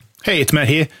Hey, it's Matt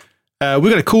here.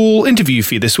 We've got a cool interview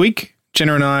for you this week.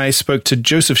 Jenna and I spoke to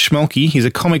Joseph Schmalke. He's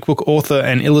a comic book author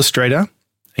and illustrator.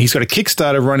 He's got a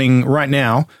Kickstarter running right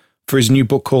now for his new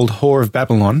book called Whore of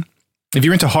Babylon. If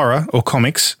you're into horror or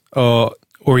comics, or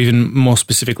even more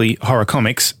specifically horror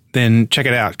comics, then check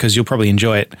it out because you'll probably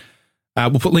enjoy it.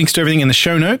 We'll put links to everything in the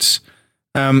show notes.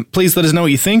 Please let us know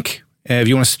what you think. If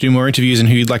you want us to do more interviews and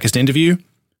who you'd like us to interview,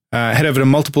 head over to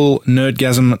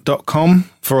multiplenerdgasm.com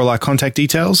for all our contact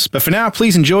details. But for now,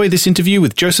 please enjoy this interview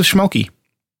with Joseph Schmalke.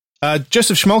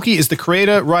 Joseph Schmalke is the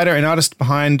creator, writer, and artist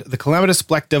behind The Calamitous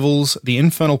Black Devils, The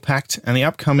Infernal Pact, and the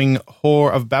upcoming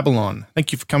Whore of Babylon.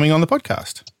 Thank you for coming on the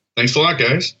podcast. Thanks a lot,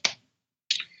 guys.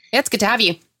 Yeah, it's good to have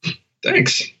you.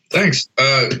 Thanks.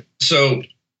 So,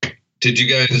 did you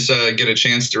guys get a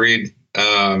chance to read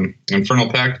Infernal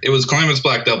Pact? It was Calamitous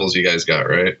Black Devils you guys got,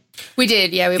 right? We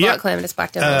did, yeah. We bought Calamitous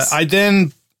Black Devils. I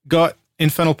then got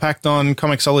Infernal Pact on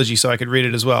Comixology so I could read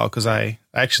it as well, because I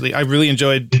really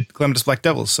enjoyed Calamitous Black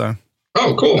Devils. So,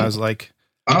 oh, cool. I was like,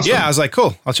 awesome. Yeah, I was like,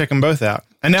 cool. I'll check them both out.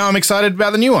 And now I'm excited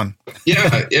about the new one.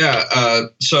 Yeah.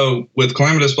 So with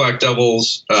Calamitous Black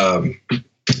Devils,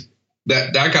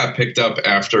 that got picked up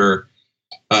after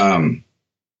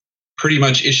pretty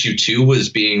much issue 2 was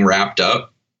being wrapped up.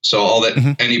 So all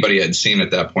that anybody had seen at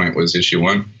that point was issue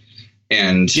 1.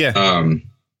 And so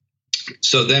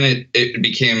then it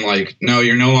became like, no,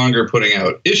 you're no longer putting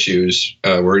out issues.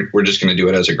 We're just going to do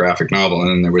it as a graphic novel. And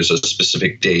then there was a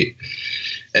specific date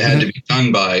it had to be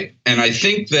done by. And I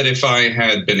think that if I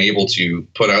had been able to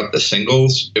put out the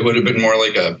singles, it would have been more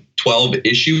like a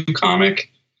 12-issue comic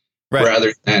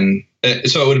rather than.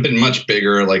 So it would have been much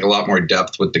bigger, like a lot more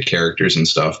depth with the characters and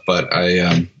stuff. But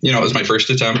it was my first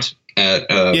attempt at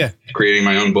creating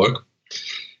my own book.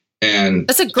 And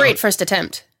that's a great first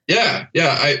attempt. Yeah. You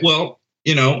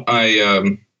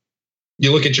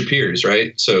look at your peers,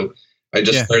 right? So I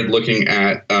just started looking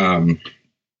at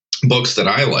books that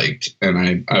I liked,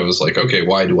 and I was like, okay,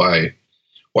 why do I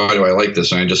like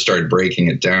this? And I just started breaking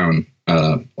it down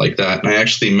like that. And I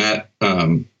actually met,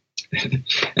 and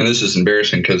this is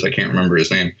embarrassing because I can't remember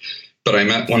his name, but I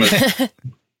met one of the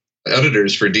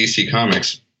editors for DC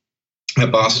Comics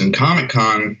at Boston Comic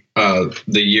Con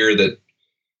the year that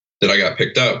I got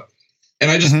picked up.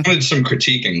 And I just wanted some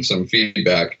critiquing, some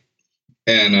feedback.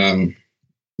 And,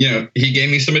 he gave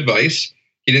me some advice.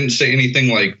 He didn't say anything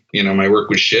like, my work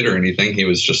was shit or anything. He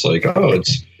was just like, oh,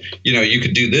 it's, you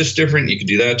could do this different. You could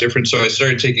do that different. So I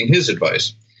started taking his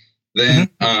advice. Then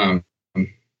I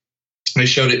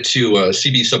showed it to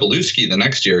C.B. Sobolewski the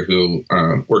next year, who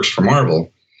works for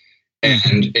Marvel.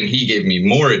 And he gave me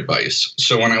more advice.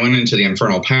 So when I went into the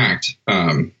Infernal Pact,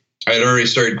 I had already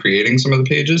started creating some of the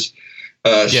pages.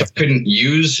 So I couldn't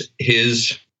use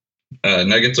his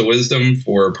nuggets of wisdom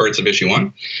for parts of issue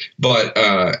 1. But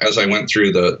as I went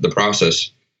through the process,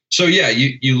 so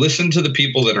you listen to the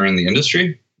people that are in the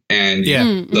industry and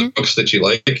the books that you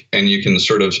like, and you can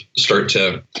sort of start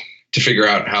to figure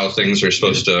out how things are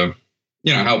supposed to,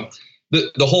 how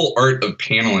the whole art of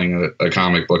paneling a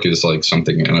comic book is like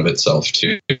something in of itself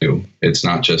too. It's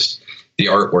not just the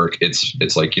artwork.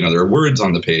 It's like, there are words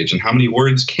on the page, and how many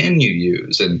words can you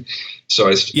use? And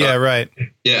so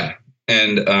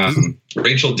and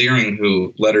Rachel Deering,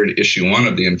 who lettered issue 1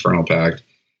 of the Infernal Pact,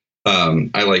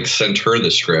 I sent her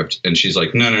the script, and she's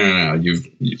like, no,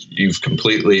 you've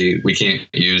completely, we can't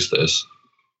use this.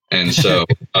 And so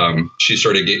she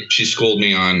schooled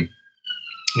me on,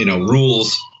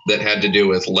 rules that had to do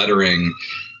with lettering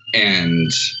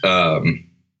and,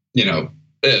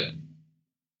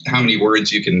 how many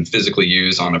words you can physically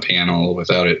use on a panel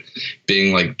without it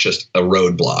being like just a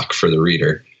roadblock for the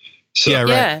reader. So,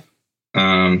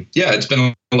 it's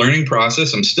been a learning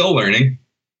process. I'm still learning.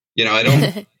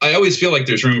 I always feel like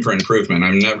there's room for improvement.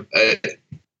 I'm never,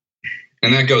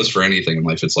 and that goes for anything in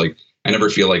life. It's like, I never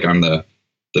feel like I'm the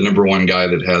number one guy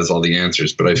that has all the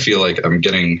answers, but I feel like I'm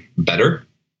getting better.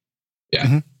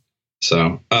 Yeah.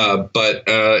 So, but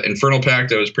Infernal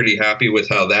Pact, I was pretty happy with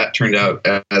how that turned out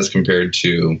as compared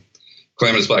to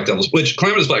Calamitous Black Devils, which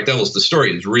Calamitous Black Devils, the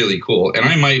story is really cool. And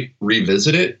I might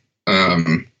revisit it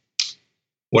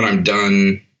when I'm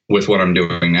done with what I'm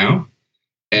doing now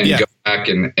and go back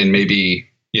and maybe,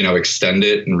 extend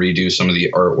it and redo some of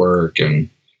the artwork.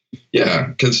 And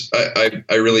because I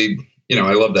really,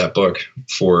 I love that book.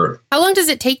 How long does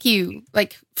it take you,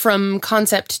 like, from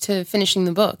concept to finishing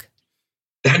the book?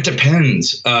 That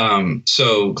depends.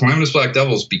 So Calamitous Black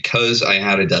Devils, because I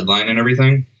had a deadline and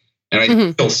everything, and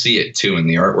I still see it too in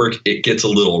the artwork, it gets a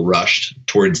little rushed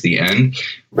towards the end.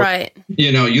 Right.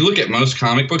 You look at most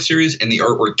comic book series and the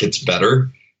artwork gets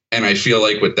better. And I feel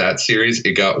like with that series,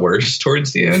 it got worse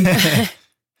towards the end.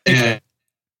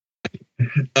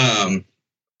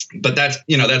 But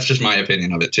that's just my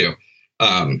opinion of it too.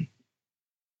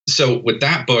 So with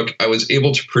that book, I was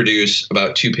able to produce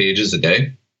about 2 pages a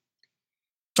day.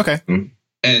 Okay.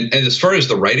 And as far as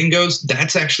the writing goes,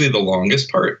 that's actually the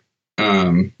longest part.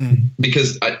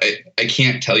 Because I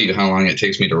can't tell you how long it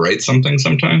takes me to write something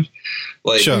sometimes.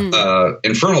 Like, sure.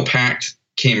 Infernal Pact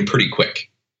came pretty quick.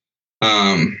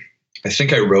 I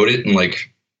think I wrote it in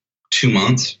like 2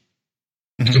 months.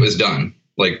 It was done.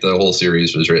 Like the whole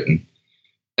series was written.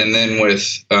 And then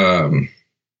with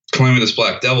Calamitous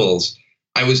Black Devils,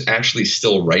 I was actually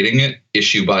still writing it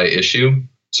issue by issue.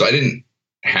 So I didn't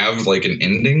have like an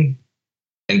ending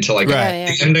until I got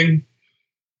the ending.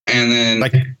 And then,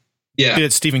 did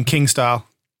it Stephen King style.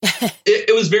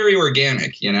 It was very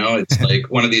organic, It's like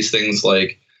one of these things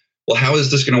like, well, how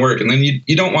is this going to work? And then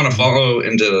you don't want to follow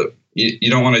into, you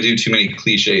don't want to do too many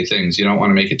cliche things. You don't want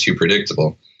to make it too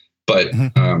predictable. But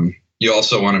you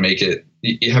also want to make it,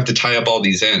 you have to tie up all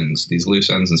these ends, these loose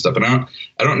ends and stuff. And I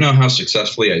don't know how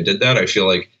successfully I did that. I feel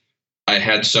like I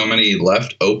had so many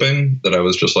left open that I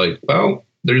was just like, well,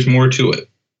 there's more to it.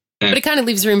 But it kind of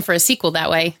leaves room for a sequel that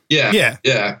way. Yeah.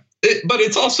 But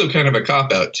it's also kind of a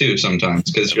cop-out, too, sometimes,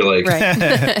 because you're like,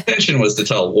 the intention was to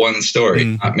tell one story,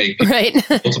 not make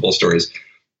multiple stories.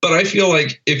 But I feel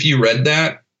like if you read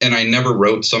that and I never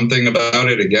wrote something about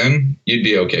it again, you'd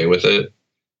be okay with it.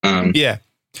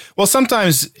 Well,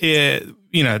 sometimes, you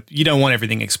don't want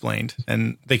everything explained,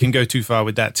 and they can go too far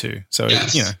with that, too. So,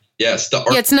 Yes.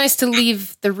 It's nice to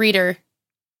leave the reader,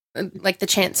 like, the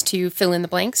chance to fill in the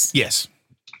blanks. Yes.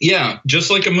 Yeah,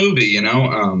 just like a movie,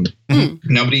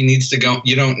 nobody needs to go.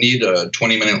 You don't need a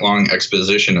 20-minute long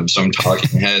exposition of some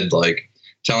talking head, like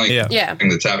telling you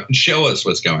that's happening. Show us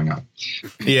what's going on.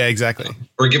 Yeah, exactly.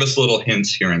 Or give us little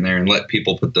hints here and there and let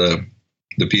people put the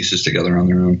pieces together on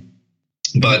their own.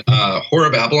 But Horror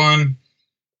Babylon,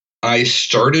 I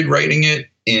started writing it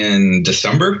in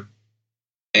December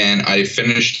and I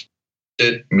finished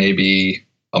it maybe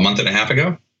a month and a half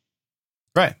ago.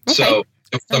 Right. Okay. So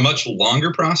it's a much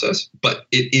longer process, but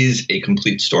it is a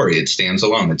complete story. It stands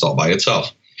alone. It's all by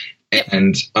itself.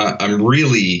 And I'm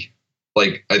really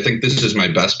like, I think this is my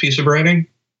best piece of writing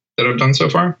that I've done so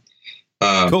far.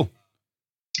 Cool.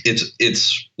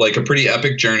 It's like a pretty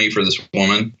epic journey for this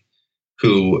woman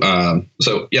who, I'll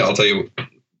tell you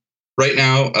right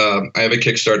now, I have a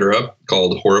Kickstarter up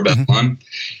called Horror Babylon,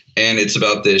 and it's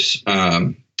about this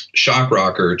shock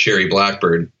rocker, Cherry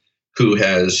Blackbird, who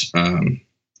has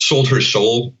sold her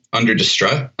soul under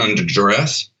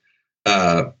duress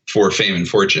for fame and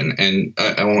fortune. And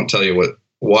I won't tell you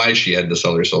why she had to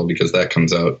sell her soul, because that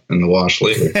comes out in the wash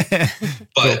later.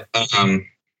 But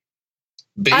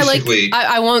basically,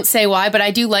 I won't say why, but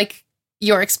I do like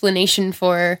your explanation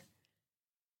for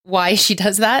why she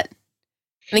does that.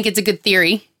 I think it's a good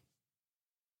theory.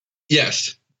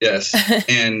 Yes.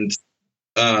 And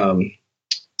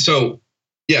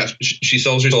she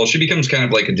sells her soul. She becomes kind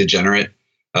of like a degenerate.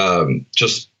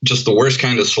 Just the worst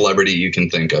kind of celebrity you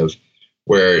can think of,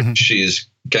 where she's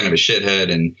kind of a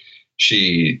shithead and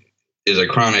she is a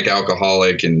chronic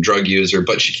alcoholic and drug user.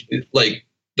 But she, like,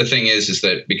 the thing is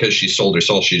that because she sold her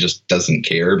soul, she just doesn't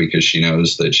care, because she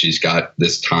knows that she's got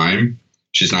this time.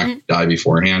 She's not going to die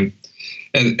beforehand.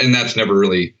 And that's never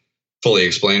really fully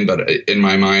explained. But in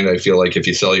my mind, I feel like if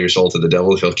you sell your soul to the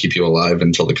devil, he'll keep you alive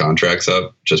until the contract's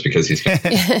up, just because he's like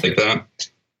that.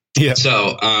 Yeah.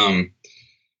 So,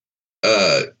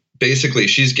 basically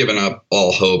she's given up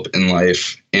all hope in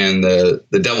life, and the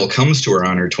devil comes to her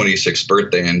on her 26th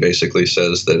birthday and basically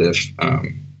says that if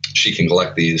she can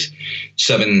collect these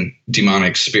 7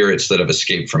 demonic spirits that have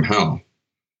escaped from hell,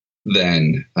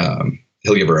 then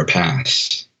he'll give her a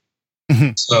pass.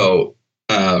 So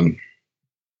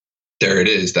there it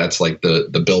is. That's like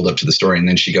the build up to the story. And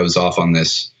then she goes off on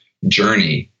this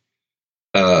journey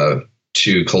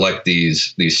to collect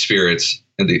these spirits,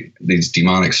 these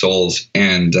demonic souls,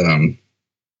 and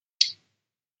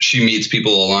she meets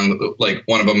people along. Like,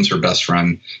 one of them is her best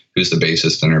friend, who's the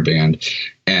bassist in her band,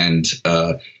 and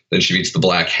then she meets the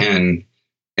Black Hen,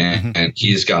 and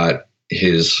he's got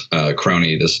his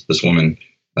crony, this woman,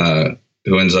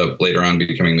 who ends up later on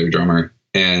becoming their drummer.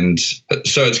 And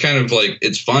so it's kind of like,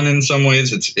 it's fun in some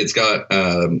ways. It's got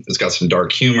some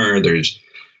dark humor.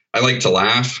 I like to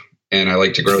laugh and I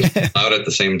like to gross out at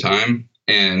the same time.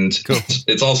 And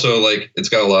it's also like, it's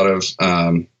got a lot of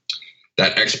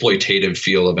that exploitative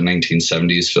feel of a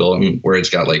 1970s film, where it's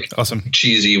got like awesome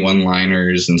cheesy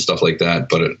one-liners and stuff like that,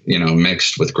 but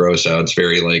mixed with gross out. It's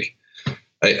very like,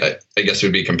 I guess it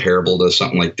would be comparable to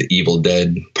something like The Evil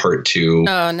Dead Part 2.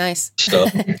 Oh, nice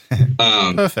stuff.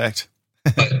 Perfect.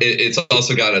 But it's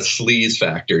also got a sleaze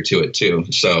factor to it too.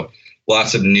 So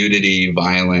lots of nudity,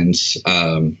 violence,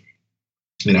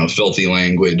 filthy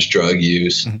language, drug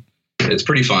use. Mm-hmm. It's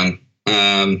pretty fun.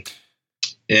 So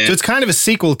it's kind of a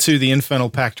sequel to the Infernal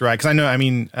Pact, right? Because I know,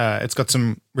 it's got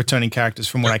some returning characters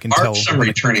from what I can tell. Some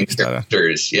returning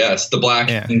characters, yes. The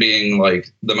Black one being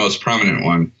like the most prominent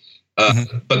one.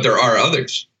 But there are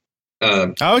others.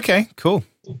 Okay, cool.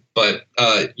 But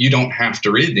you don't have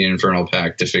to read the Infernal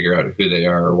Pact to figure out who they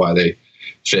are or why they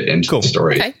fit into the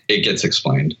story. Okay. It gets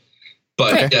explained.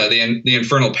 But the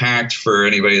Infernal Pact, for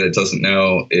anybody that doesn't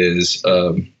know, is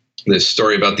this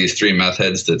story about these 3 meth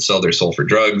heads that sell their soul for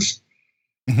drugs.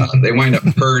 They wind up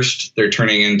cursed. They're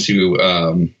turning into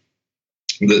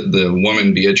the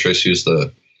woman Beatrice, who's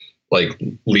the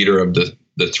leader of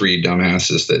the 3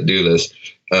 dumbasses that do this.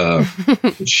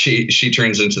 She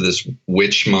turns into this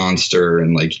witch monster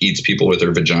and eats people with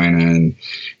her vagina, and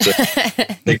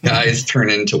the guys turn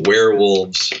into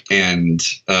werewolves, and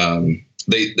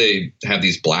they have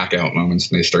these blackout moments,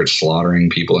 and they start slaughtering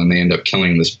people, and they end up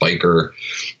killing this biker,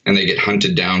 and they get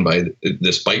hunted down by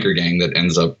this biker gang that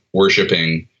ends up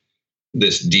worshiping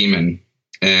this demon.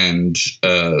 And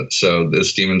so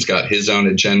this demon's got his own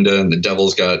agenda, and the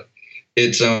devil's got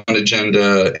its own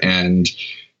agenda, and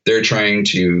they're trying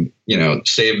to,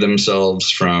 save themselves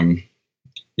from,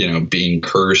 being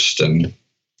cursed. And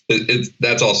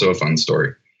that's also a fun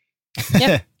story.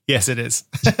 Yep. Yes, it is.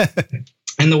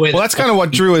 And the way that's kind of what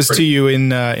drew us to you in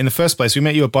the first place. We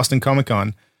met you at Boston Comic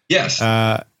Con. Yes.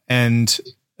 And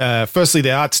firstly,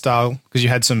 the art style, because you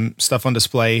had some stuff on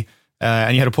display,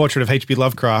 and you had a portrait of H.P.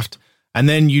 Lovecraft, and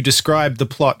then you described the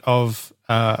plot of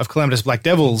Calamitous Black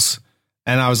Devils,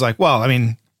 and I was like, well,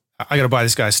 I got to buy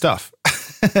this guy's stuff.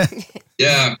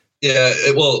 Yeah.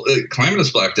 Well,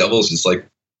 Calamitous Black Devils is like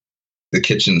the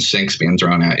kitchen sinks being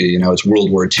thrown at you. It's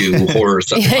World War II horror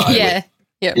stuff. Yeah.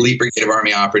 Yep. Elite Brigade of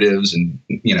Army operatives and,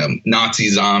 Nazi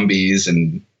zombies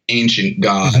and ancient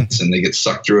gods, and they get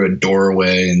sucked through a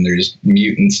doorway, and there's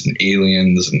mutants and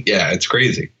aliens, and it's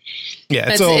crazy. Yeah,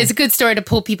 it's a good story to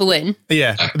pull people in.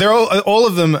 Yeah, they're all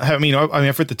of them. I've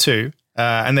read the 2,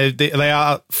 and they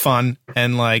are fun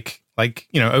and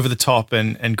over the top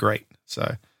and great.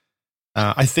 So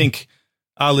I think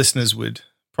our listeners would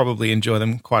probably enjoy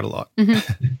them quite a lot.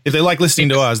 Mm-hmm. If they like listening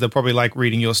to us, they'll probably like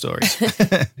reading your stories.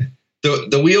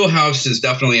 The wheelhouse is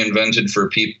definitely invented for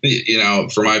people,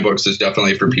 for my books, is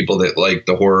definitely for people that like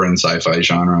the horror and sci-fi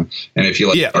genre. And if you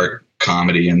like art,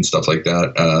 comedy and stuff like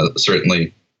that,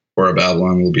 certainly Horror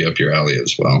Babylon will be up your alley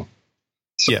as well.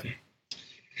 So. Yeah.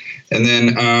 And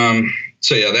then,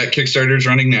 that Kickstarter is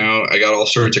running now. I got all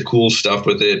sorts of cool stuff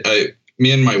with it.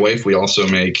 Me and my wife, we also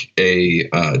make a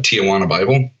Tijuana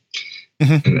Bible.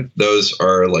 Mm-hmm. And those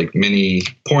are like mini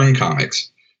porn comics.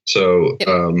 So,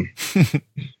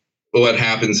 what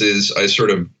happens is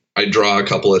I draw a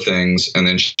couple of things, and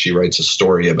then she writes a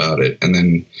story about it. And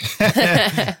then,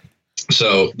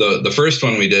 so the first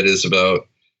one we did is about,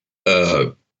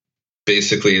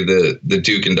 basically the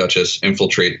Duke and Duchess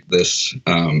infiltrate this,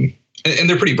 and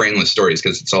they're pretty brainless stories,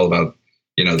 because it's all about,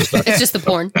 the stuff. It's just the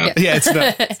porn.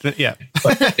 Yeah.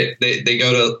 But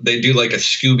they do like a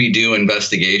Scooby-Doo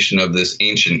investigation of this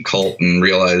ancient cult, and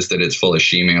realize that it's full of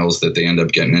she-males that they end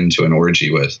up getting into an orgy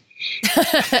with.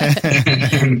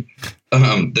 And,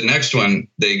 the next one,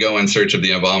 they go in search of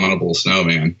the abominable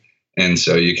snowman, and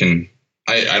so you can.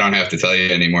 I don't have to tell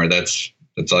you anymore. That's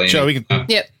all you sure, need. We can.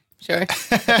 Yep. Sure.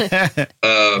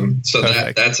 So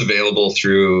that's available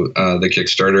through the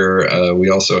Kickstarter.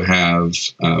 We also have.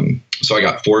 So I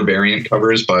got 4 variant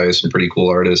covers by some pretty cool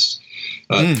artists.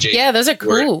 Those are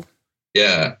cool.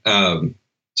 Yeah.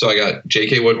 So I got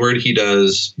J.K. Woodward. He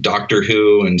does Doctor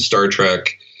Who and Star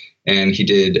Trek, and he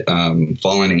did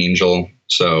Fallen Angel.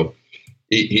 So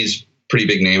he's pretty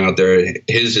big name out there.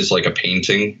 His is like a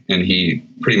painting, and he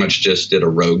pretty much just did a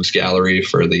rogues gallery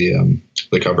for the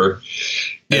cover.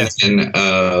 Yes. And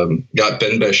got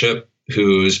Ben Bishop,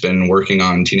 who's been working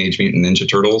on Teenage Mutant Ninja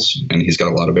Turtles, and he's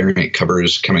got a lot of variant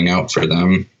covers coming out for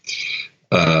them.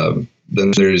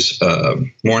 Then there's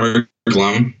Warner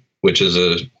Glum, which is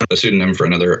a pseudonym for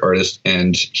another artist,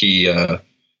 and he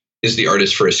is the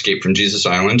artist for Escape from Jesus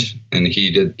Island, and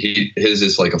his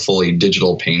is like a fully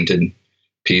digital painted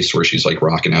piece where she's like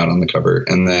rocking out on the cover.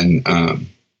 And then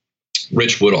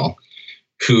Rich Woodall,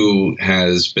 who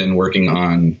has been working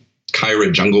on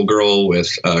Kyra Jungle Girl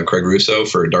with Craig Russo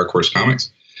for Dark Horse Comics.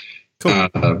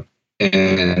 Cool.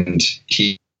 And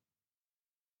he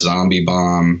Zombie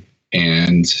Bomb,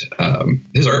 and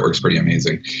his artwork's pretty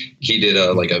amazing. He did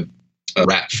a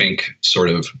Rat Fink sort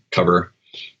of cover.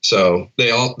 So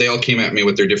they all came at me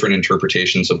with their different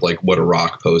interpretations of like what a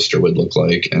rock poster would look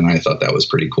like, and I thought that was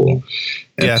pretty cool.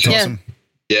 And yeah, that's awesome.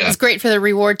 Yeah. It's great for the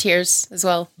reward tiers as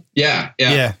well. Yeah.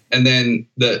 And then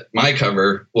my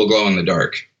cover will glow in the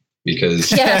dark because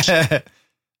so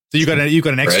you got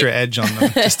an extra edge on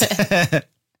them.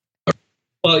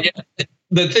 Well, yeah.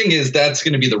 The thing is, that's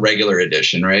going to be the regular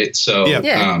edition, right? So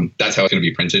that's how it's going to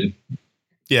be printed.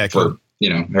 Yeah, cool.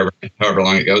 For however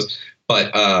long it goes.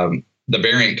 But the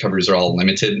variant covers are all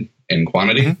limited in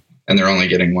quantity, and they're only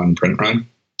getting one print run,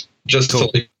 just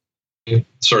to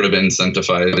sort of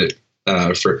incentivize it.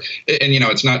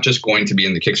 It's not just going to be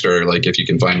in the Kickstarter. Like, if you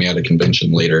can find me at a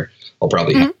convention later, I'll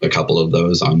probably have a couple of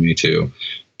those on me too.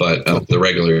 But the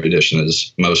regular edition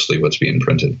is mostly what's being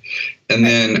printed. And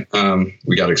then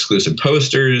we got exclusive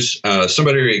posters.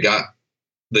 Somebody already got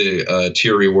the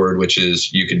tier reward, which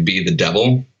is you could be the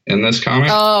devil in this comic.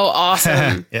 Oh,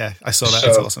 awesome. Yeah, I saw that. So,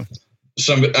 that's awesome.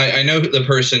 I know the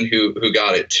person who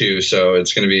got it too, so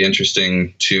it's going to be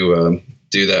interesting to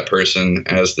do that person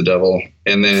as the devil.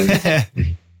 And then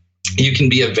you can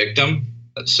be a victim,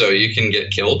 so you can get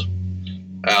killed.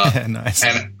 Nice.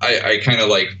 And I kind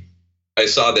of I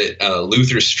saw that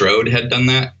Luther Strode had done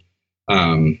that.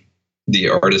 The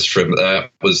artist from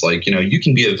that was like, you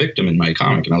can be a victim in my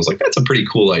comic. And I was like, that's a pretty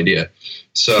cool idea.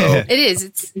 So it is.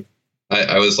 It's.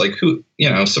 I was like,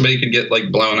 somebody could get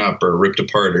blown up or ripped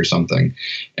apart or something.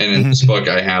 And in this book,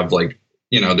 I have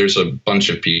there's a bunch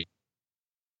of people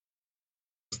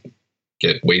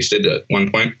get wasted at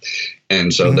one point.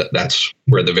 And so that's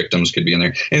where the victims could be in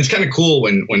there. And it's kind of cool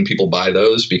when people buy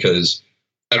those, because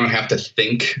I don't have to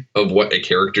think of what a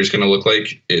character is going to look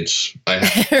like. I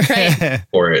have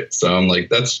for it. So I'm like,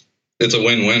 it's a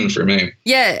win-win for me.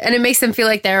 Yeah. And it makes them feel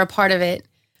like they're a part of it.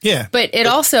 Yeah. But it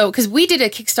also, because we did a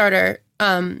Kickstarter,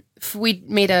 we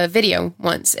made a video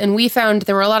once, and we found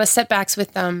there were a lot of setbacks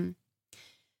with the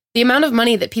amount of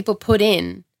money that people put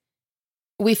in.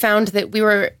 We found that we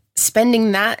were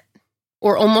spending that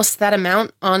or almost that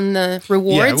amount on the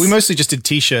rewards. Yeah, we mostly just did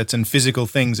T-shirts and physical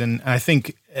things. And I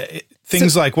think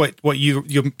things like what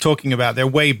you're talking about, they're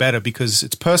way better because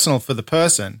it's personal for the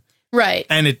person. Right.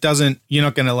 And you're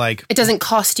not going to it doesn't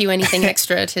cost you anything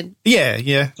extra to.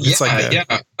 Yeah.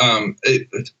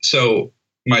 So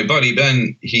my buddy,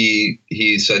 Ben,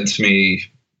 he said to me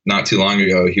not too long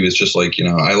ago, he was just like,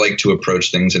 I like to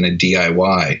approach things in a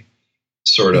DIY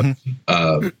sort of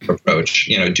approach,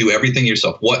 do everything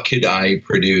yourself. What could I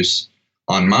produce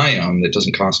on my own that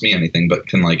doesn't cost me anything, but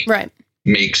can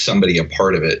make somebody a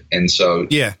part of it? And so,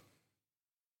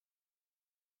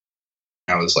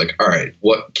 I was like, all right,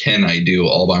 what can I do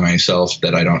all by myself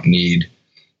that I don't need,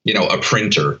 a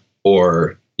printer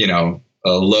or,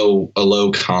 a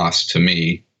low cost to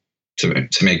me to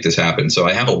make this happen. So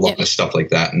I have a lot of stuff like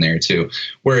that in there too,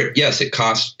 where yes, it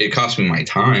costs me my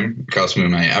time, it costs me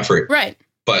my effort, right?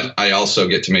 But I also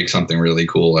get to make something really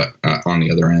cool on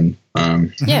the other end.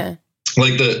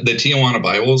 Like the Tijuana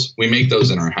Bibles, we make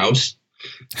those in our house.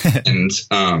 And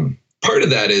part of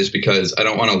that is because I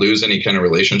don't want to lose any kind of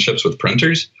relationships with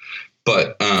printers.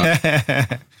 But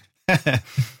the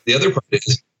other part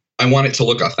is I want it to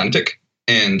look authentic.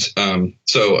 And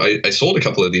so I sold a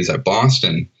couple of these at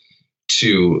Boston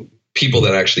to people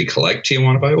that actually collect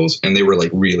Tijuana Bibles, and they were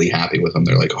really happy with them.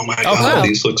 They're like, "Oh my God,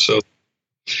 these look so."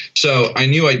 So I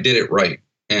knew I did it right,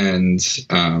 and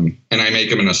I make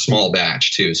them in a small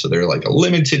batch too. So they're like a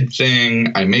limited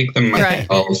thing. I make them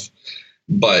myself,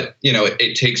 but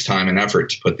it takes time and effort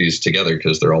to put these together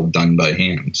because they're all done by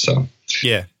hand. So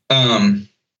yeah.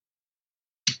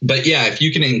 But yeah, if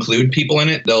you can include people in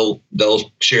it, they'll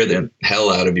share the hell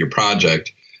out of your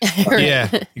project. Yeah,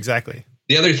 exactly.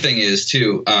 The other thing is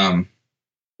too,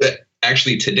 that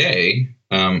actually today,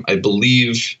 I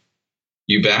believe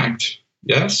you backed.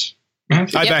 Yes,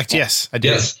 Matthew? I backed. Yes, I did.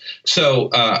 Yes.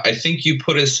 So I think you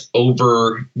put us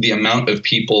over the amount of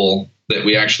people that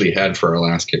we actually had for our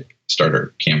last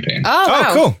Kickstarter campaign. Oh,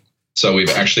 wow. Cool. So we've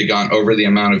actually gone over the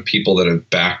amount of people that have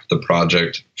backed the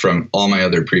project from all my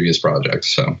other previous projects.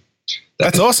 So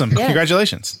that's awesome. Yeah.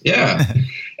 Congratulations. Yeah.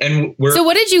 And so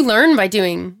what did you learn by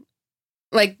doing,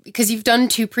 because you've done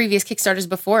 2 previous Kickstarters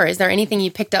before, is there anything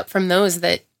you picked up from those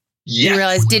that you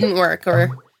realized didn't work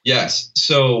or? Yes.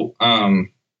 So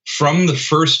from the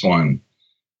first one,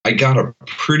 I got a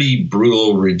pretty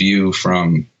brutal review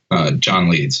from John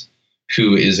Leeds,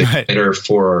 who is a writer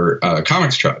for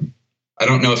Comics Tribe. I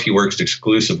don't know if he works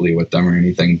exclusively with them or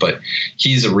anything, but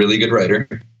he's a really good writer.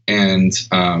 And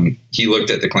he looked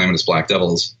at the Calamitous Black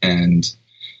Devils and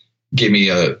gave me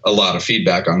a lot of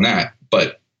feedback on that.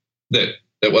 But that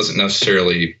wasn't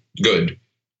necessarily good.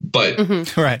 But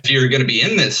if you're going to be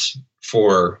in this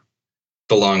for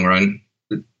the long run,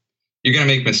 you're going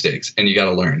to make mistakes and you got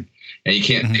to learn. And you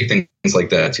can't take things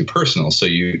like that too personal. So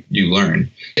you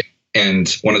learn. And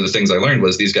one of the things I learned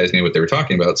was these guys knew what they were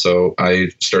talking about. So I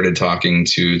started talking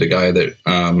to the guy that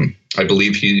I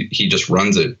believe he just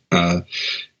runs it. And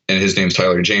his name's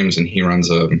Tyler James, and he runs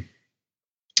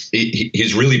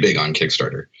he's really big on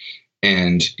Kickstarter.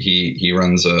 And he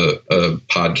runs a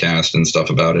podcast and stuff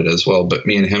about it as well. But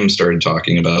me and him started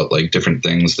talking about like different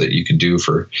things that you could do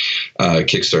for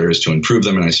Kickstarters to improve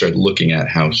them. And I started looking at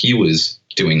how he was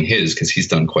doing his, because he's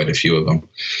done quite a few of them.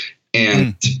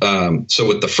 And so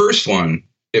with the first one,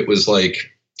 it was like,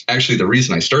 actually the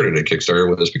reason I started a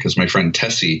Kickstarter was because my friend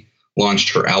Tessie launched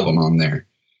her album on there.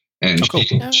 And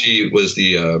she was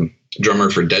the drummer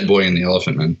for Dead Boy and the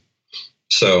Elephant Men.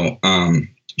 So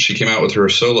she came out with her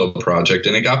solo project,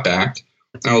 and it got backed.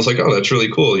 And I was like, oh, that's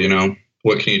really cool. You know,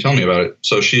 what can you tell me about it?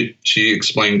 So she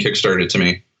explained Kickstarter to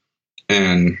me,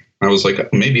 and I was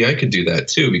like, maybe I could do that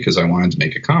too, because I wanted to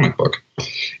make a comic book.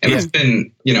 And I've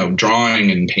been, you know,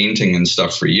 drawing and painting and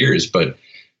stuff for years. But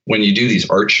when you do these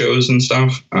art shows and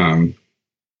stuff,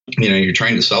 you know, you're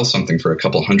trying to sell something for a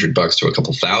couple $100 to a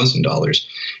couple $1,000.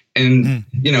 And,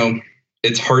 you know,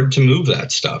 it's hard to move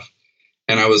that stuff.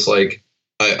 And I was like,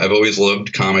 I've always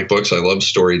loved comic books. I love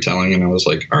storytelling. And I was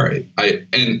like, all right.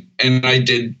 I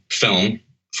did film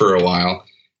for a while,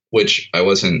 which I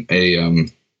wasn't very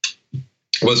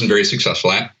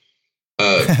successful at.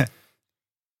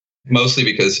 Mostly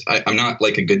because I'm not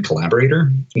like a good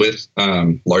collaborator with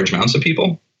large amounts of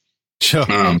people. Sure.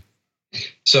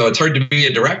 So it's hard to be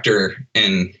a director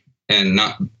and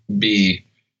not be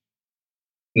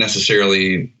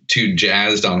necessarily too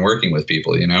jazzed on working with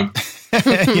people, you know?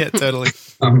 Yeah, totally.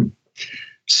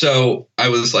 So I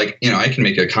was like, you know, I can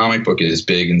make a comic book as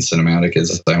big and cinematic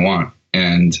as I want.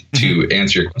 And to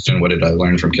answer your question, what did I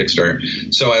learn from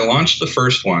Kickstarter? So I launched the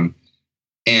first one,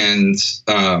 and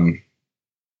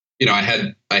you know,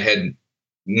 I had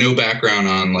no background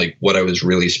on like what I was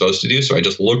really supposed to do. So I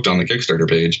just looked on the Kickstarter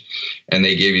page, and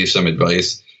they gave you some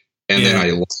advice. And then I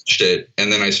launched it,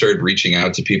 and then I started reaching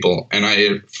out to people. And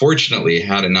I fortunately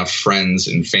had enough friends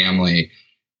and family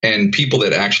and people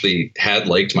that actually had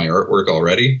liked my artwork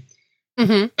already.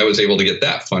 I was able to get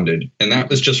that funded. And that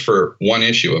was just for one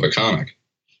issue of a comic.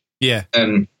 Yeah.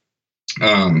 And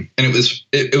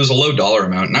it was a low dollar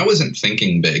amount, and I wasn't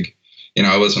thinking big. You know,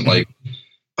 I wasn't like,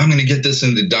 I'm going to get this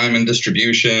into diamond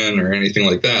distribution or anything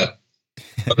like that.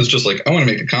 I was just like, I want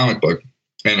to make a comic book,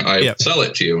 and I sell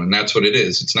it to you. And that's what it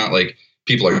is. It's not like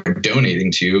people are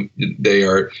donating to you.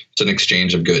 It's an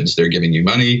exchange of goods. They're giving you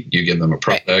money. You give them a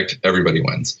product. Everybody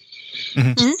wins.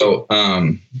 So,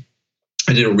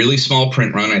 I did a really small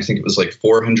print run. I think it was like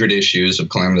 400 issues of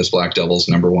Calamitous Black Devils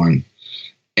 #1.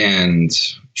 And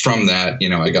from that, you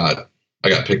know, I got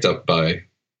picked up by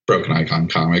Broken Icon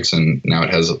Comics, and now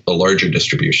it has a larger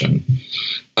distribution,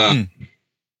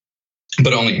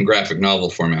 but only in graphic novel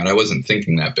format. I wasn't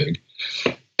thinking that big.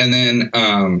 And then,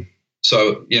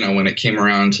 so, you know, when it came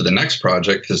around to the next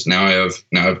project, because now I have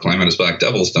Calamitous Black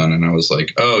Devils done, and I was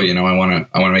like, oh, you know, I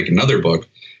want to make another book,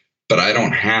 but I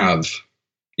don't have,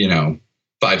 you know,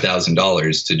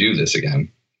 $5,000 to do this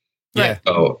again. Yeah.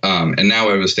 So, and now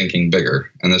I was thinking bigger,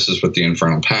 and this is with the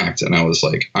Infernal Pact. And I was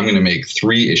like, I'm going to make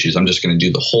 3 issues. I'm just going to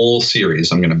do the whole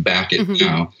series. I'm going to back it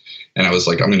now. And I was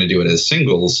like, I'm going to do it as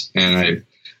singles. And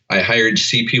I hired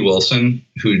CP Wilson,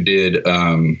 who did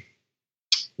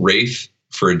Wraith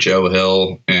for Joe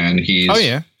Hill, and he's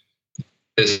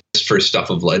is for Stuff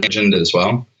of Legend as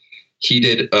well. He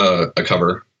did a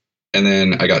cover, and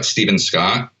then I got Stephen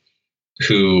Scott,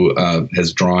 who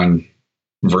has drawn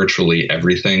virtually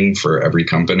everything for every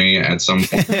company at some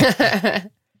point.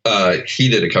 He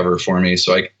did a cover for me,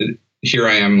 so here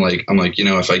I am, like, I'm like, you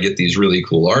know, if I get these really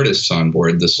cool artists on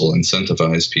board, this will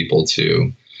incentivize people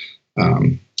to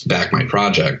back my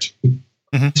project.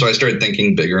 So I started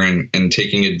thinking bigger and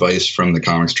taking advice from the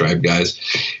Comics Tribe guys.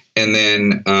 And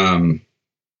then,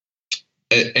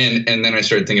 and then I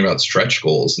started thinking about stretch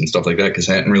goals and stuff like that, because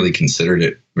I hadn't really considered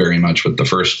it very much with the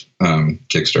first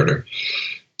Kickstarter.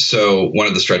 So one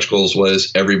of the stretch goals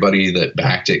was everybody that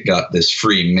backed it got this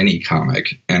free mini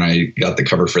comic, and I got the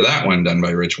cover for that one done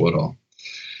by Rich Woodall.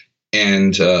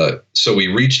 And so we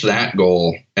reached that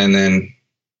goal, and then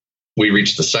we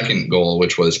reached the second goal,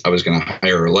 which was I was going to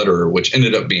hire a letterer, which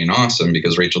ended up being awesome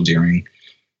because Rachel Deering,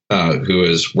 who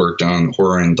has worked on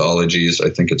horror anthologies, I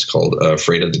think it's called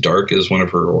Afraid of the Dark is one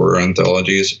of her horror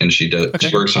anthologies. And she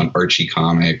works on Archie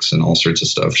comics and all sorts of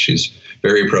stuff. She's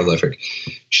very prolific.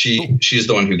 She's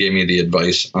the one who gave me the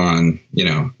advice on, you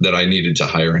know, that I needed to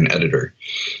hire an editor.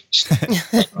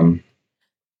 So,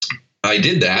 I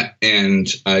did that, and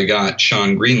I got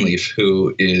Sean Greenleaf,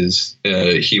 who is,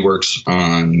 he works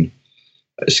on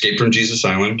Escape from Jesus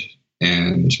Island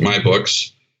and my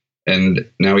books. And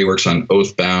now he works on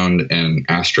Oathbound and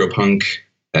Astropunk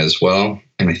as well.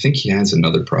 And I think he has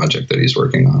another project that he's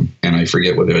working on, and I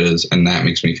forget what it is. And that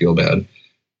makes me feel bad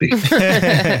because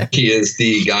he is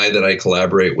the guy that I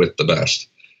collaborate with the best.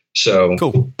 So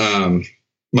cool.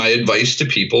 My advice to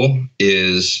people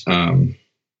is,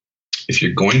 if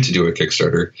you're going to do a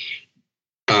Kickstarter,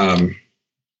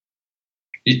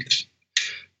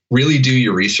 really do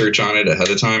your research on it ahead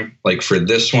of time. Like for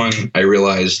this one, I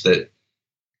realized that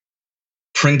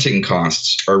printing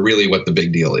costs are really what the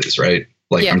big deal is, right?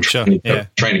 Like I'm trying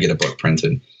to get a book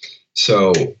printed.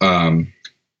 So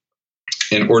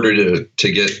in order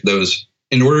to get those,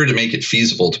 in order to make it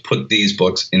feasible to put these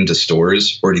books into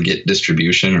stores or to get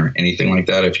distribution or anything like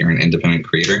that, if you're an independent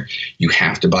creator, you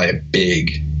have to buy a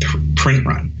big print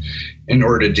run. In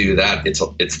order to do that,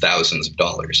 it's thousands of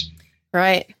dollars.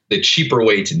 Right. The cheaper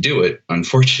way to do it,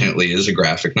 unfortunately, is a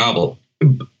graphic novel.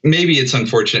 Maybe it's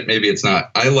unfortunate, maybe it's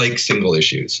not. I like single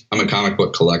issues. I'm a comic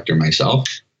book collector myself.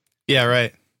 Yeah,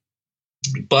 right.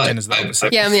 But I'm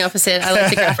the opposite. I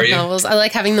like the graphic novels. I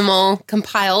like having them all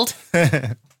compiled.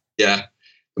 Yeah.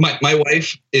 My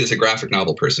wife is a graphic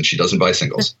novel person. She doesn't buy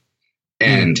singles.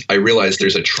 And I realized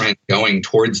there's a trend going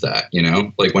towards that, you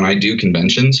know? Like when I do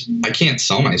conventions, I can't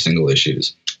sell my single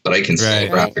issues, but I can sell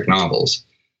graphic novels.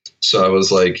 So I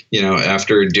was like, you know,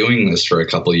 after doing this for a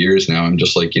couple of years now, I'm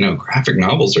just like, you know, graphic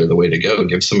novels are the way to go.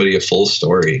 Give somebody a full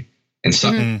story and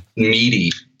something meaty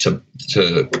to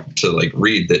like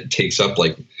read that takes up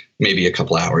like maybe a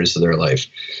couple hours of their life.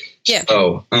 Yeah.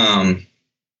 So,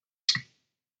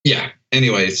 yeah.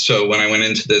 Anyway, so when I went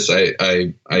into this,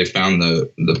 I found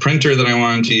the printer that I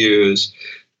wanted to use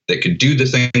that could do the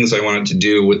things I wanted to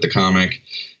do with the comic.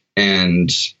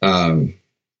 And,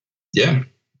 yeah.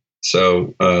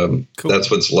 So cool.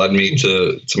 That's what's led me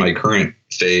to my current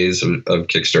phase of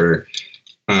Kickstarter.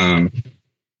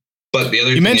 But the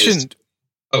other thing mentioned.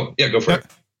 Oh yeah, go for it.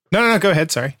 No, go ahead.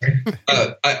 Sorry.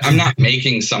 I'm not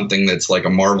making something that's like a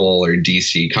Marvel or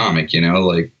DC comic. You know,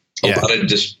 like a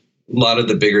lot of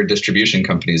the bigger distribution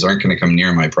companies aren't going to come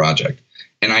near my project,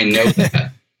 and I know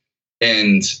that.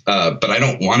 And but I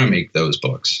don't want to make those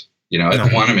books. You know, I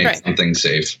don't want to make something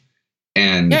safe.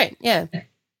 And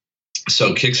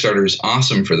so Kickstarter is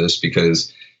awesome for this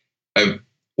because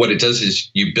what it does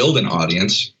is you build an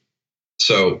audience.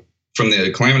 So from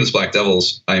the Calamitous Black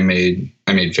Devils, I made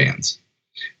fans.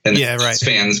 And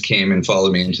fans came and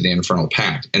followed me into the Infernal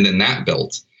Pact. And then that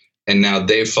built. And now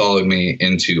they've followed me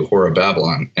into Horror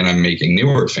Babylon, and I'm making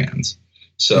newer fans.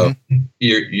 So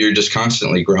you're just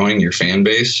constantly growing your fan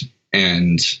base.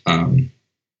 And I'm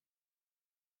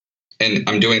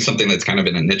doing something that's kind of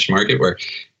in a niche market where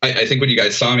I think when you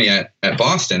guys saw me at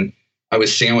Boston, I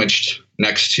was sandwiched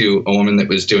next to a woman that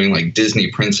was doing like Disney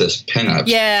princess pinups.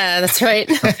 Yeah, that's right.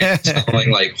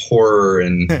 Selling like horror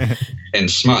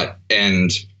and smut.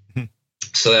 And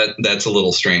so that's a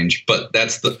little strange, but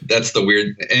that's the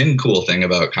weird and cool thing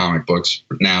about comic books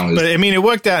now. Is, but I mean, it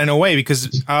worked out in a way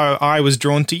because I was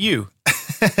drawn to you.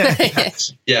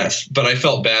 Yes, but I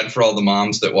felt bad for all the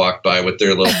moms that walked by with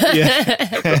their little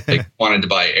like, wanted to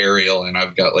buy Ariel, and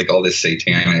I've got like all this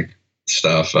satanic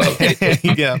stuff.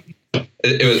 Yeah,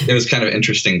 it was kind of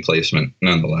interesting placement,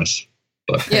 nonetheless.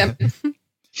 But yeah,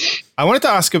 I wanted to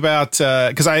ask about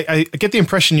because I get the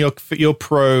impression you're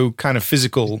pro kind of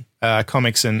physical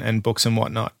comics and books and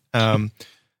whatnot,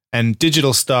 and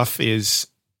digital stuff is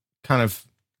kind of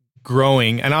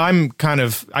growing, and I'm kind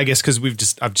of, I guess, because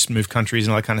I've just moved countries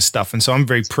and all that kind of stuff, and so I'm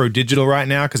very pro digital right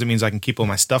now because it means I can keep all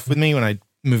my stuff with me when I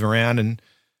move around and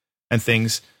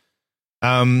things.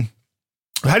 How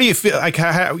do you feel? Like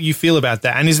how you feel about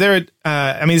that? And is there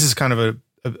I mean, this is kind of a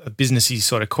businessy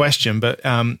sort of question, but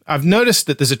I've noticed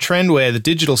that there's a trend where the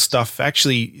digital stuff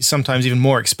actually is sometimes even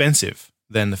more expensive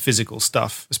than the physical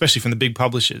stuff, especially from the big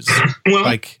publishers.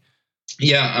 Well,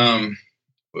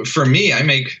 for me, I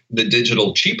make the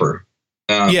digital cheaper.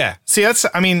 Yeah. See,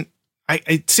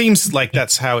 it seems like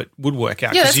that's how it would work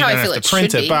out. Yeah, that's you how don't I feel have it to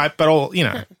print should it, be. but all, you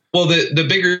know. Well, the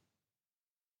bigger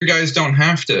guys don't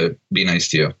have to be nice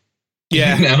to you.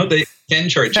 Yeah. You know, they can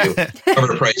charge you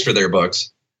cover price for their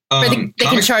books. They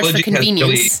can charge for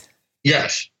convenience.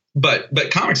 Yes. But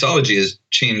Comixology has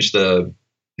changed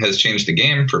the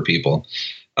game for people.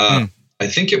 I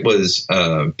think it was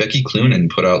Becky Cloonan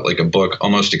put out like a book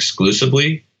almost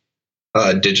exclusively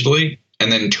digitally,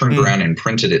 and then turned around and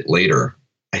printed it later.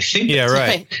 I think. Yeah,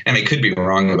 right. And I could be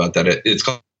wrong about that. It's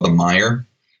called the Meyer.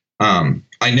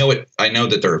 I know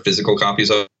that there are physical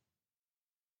copies of it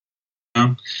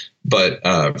now, but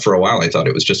for a while I thought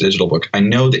it was just a digital book. I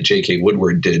know that J.K.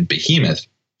 Woodward did Behemoth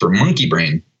for Monkey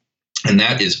Brain, and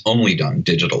that is only done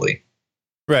digitally.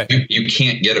 Right. You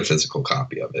can't get a physical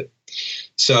copy of it.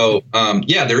 So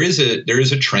there is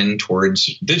a trend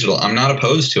towards digital. I'm not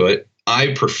opposed to it.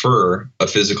 I prefer a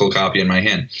physical copy in my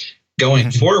hand.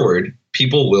 Going forward,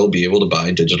 people will be able to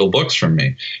buy digital books from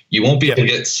me. You won't be able to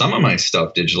get some of my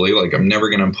stuff digitally. Like, I'm never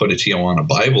going to put a Tijuana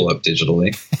Bible up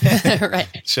digitally. Right.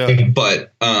 Sure.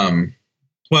 But,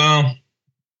 well,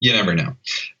 you never know.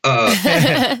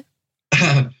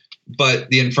 But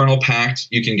the Infernal Pact,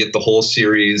 you can get the whole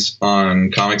series on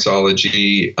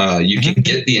Comixology. You can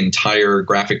get the entire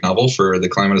graphic novel for the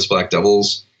Calamitous Black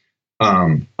Devils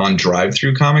on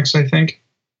Drive-Thru Comics, I think.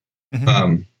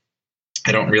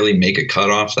 I don't really make a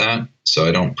cut off that, so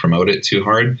I don't promote it too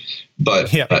hard.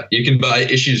 But you can buy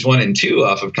issues 1 and 2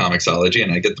 off of Comixology,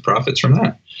 and I get the profits from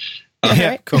that.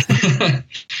 Cool.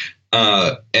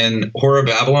 And Horror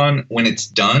Babylon, when it's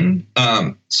done,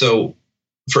 so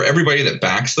for everybody that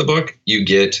backs the book, you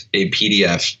get a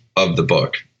PDF of the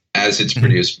book as it's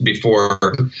produced before,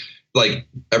 like,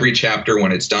 every chapter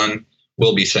when it's done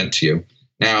will be sent to you.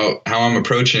 Now, how I'm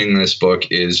approaching this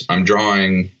book is I'm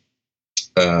drawing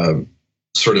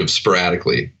sort of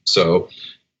sporadically. So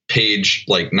page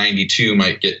like 92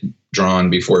 might get drawn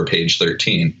before page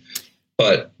 13.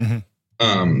 But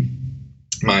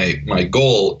my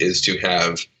goal is to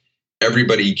have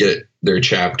everybody get their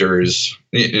chapters,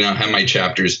 have my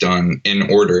chapters done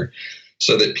in order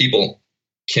so that people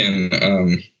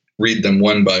can read them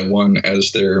one by one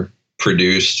as they're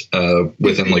produced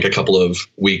within like a couple of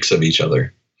weeks of each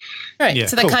other. Right. Yeah,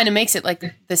 so that kind of makes it like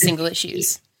the single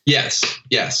issues. Yes.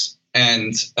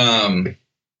 And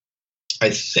I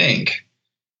think,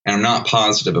 and I'm not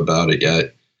positive about it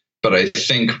yet, but I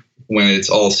think when it's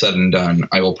all said and done,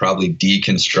 I will probably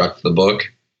deconstruct the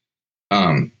book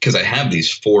because I have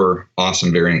these 4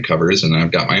 awesome variant covers and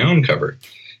I've got my own cover.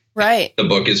 Right. The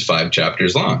book is 5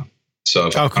 chapters long. So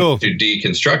if I want to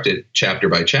deconstruct it chapter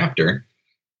by chapter,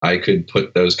 I could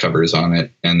put those covers on it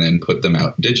and then put them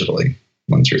out digitally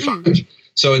 1 through 5.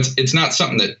 So it's not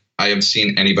something that I have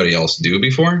seen anybody else do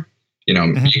before.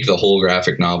 Make the whole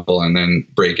graphic novel and then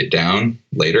break it down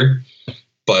later.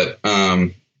 But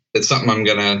it's something I'm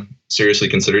going to seriously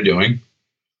consider doing.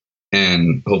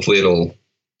 And hopefully it'll,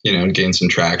 gain some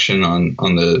traction on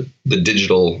the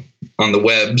digital, on the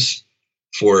webs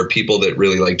for people that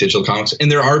really like digital comics.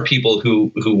 And there are people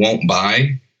who won't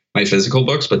buy my physical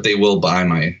books, but they will buy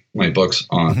my books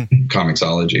on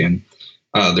Comixology. And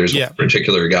there's one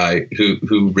particular guy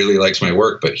who really likes my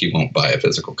work, but he won't buy a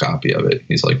physical copy of it.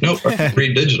 He's like, nope, I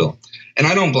read digital. And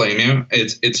I don't blame you.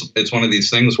 It's one of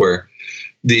these things where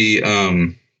the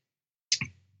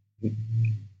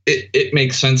it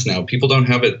makes sense now. People don't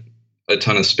have a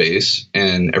ton of space,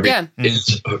 and everything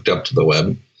is hooked up to the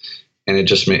web. And it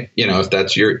just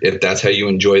if that's how you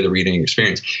enjoy the reading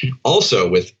experience. Also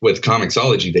with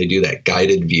Comixology, they do that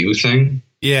guided view thing.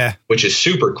 Yeah. Which is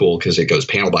super cool because it goes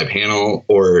panel by panel,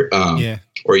 or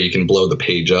you can blow the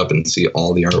page up and see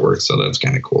all the artwork. So that's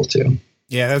kind of cool too.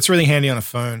 Yeah, that's really handy on a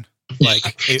phone.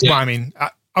 Like, well, I mean,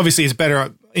 obviously it's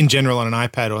better in general on an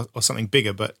iPad or something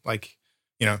bigger, but like,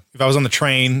 if I was on the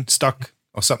train stuck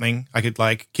or something, I could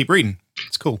like keep reading.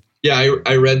 It's cool. Yeah,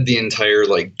 I read the entire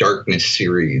like Darkness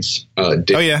series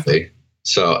digitally.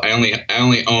 So I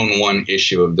only own 1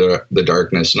 issue of the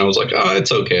Darkness, and I was like, oh,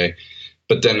 it's okay.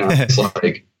 But then it's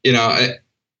like, I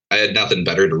had nothing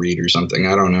better to read or something.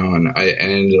 I don't know, and I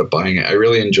ended up buying it. I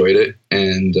really enjoyed it,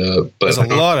 and but there's a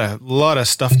lot of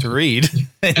stuff to read.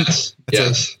 Yes,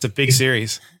 it's a big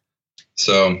series.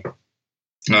 So,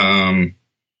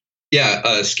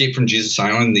 Escape from Jesus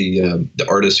Island, the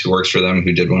artist who works for them,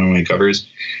 who did one of my covers,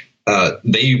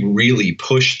 they really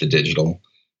push the digital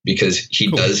because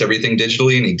he does everything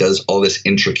digitally and he does all this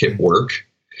intricate work.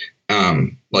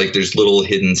 Like there's little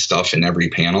hidden stuff in every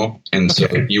panel. And so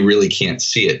you really can't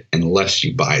see it unless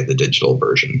you buy the digital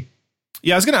version.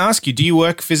 Yeah, I was going to ask you, do you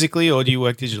work physically or do you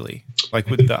work digitally? Like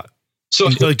with that? So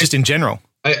just in general?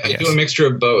 I do a mixture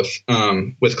of both.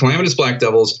 With Calamitous Black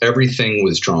Devils, everything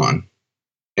was drawn.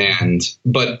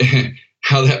 But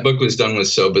how that book was done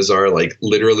was so bizarre. Like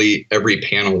literally every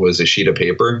panel was a sheet of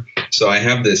paper. So I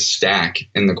have this stack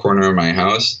in the corner of my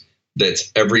house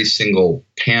that's every single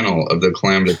panel of the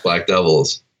Calamitous Black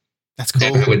Devils. That's cool.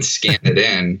 And I would scan it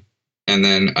in, and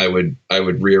then I would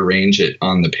rearrange it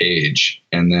on the page,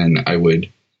 and then I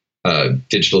would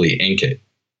digitally ink it.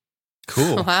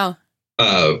 Cool. Oh,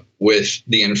 wow. With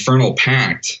the Infernal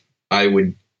Pact, I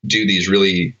would do these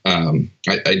really, I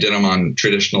did them on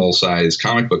traditional size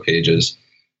comic book pages,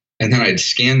 and then I'd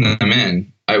scan them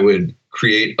in. I would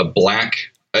create a black,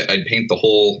 I'd paint the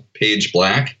whole page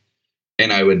black,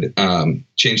 and I would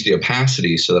change the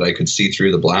opacity so that I could see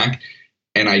through the black.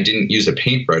 and I didn't use a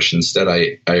paintbrush. Instead,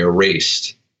 I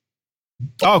erased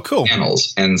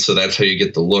panels. And so that's how you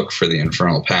get the look for the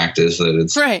Infernal Pact, is that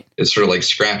it's sort of like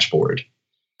scratchboard.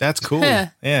 That's cool.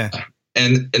 Yeah.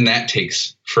 And that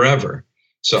takes forever.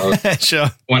 So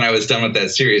when I was done with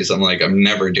that series, I'm like, I'm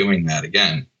never doing that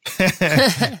again.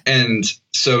 And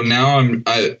so now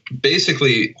I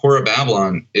basically Horror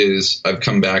Babylon I've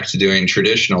come back to doing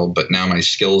traditional, but now my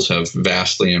skills have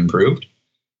vastly improved.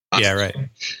 Yeah, right.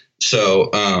 So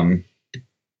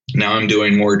now I'm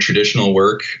doing more traditional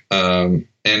work. And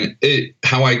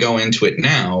how I go into it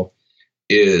now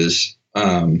is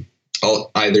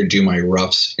I'll either do my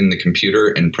roughs in the computer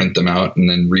and print them out and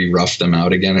then re-rough them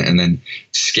out again and then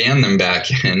scan them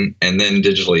back in and then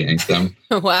digitally ink them.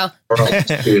 Wow. Or I'll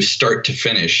just do start to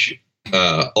finish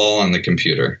all on the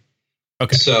computer.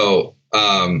 Okay. So,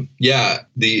 I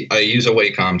use a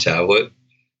Wacom tablet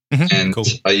and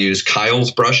I use Kyle's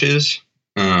brushes.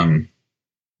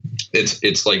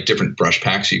 It's like different brush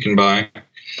packs you can buy.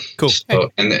 Cool.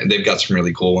 So, and they've got some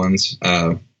really cool ones.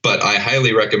 But I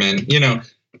highly recommend,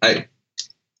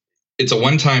 it's a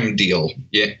one-time deal.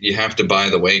 You have to buy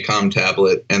the Wacom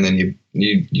tablet, and then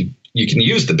you can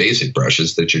use the basic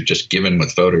brushes that you're just given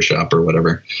with Photoshop or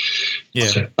whatever.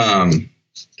 Yeah.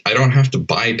 I don't have to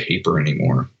buy paper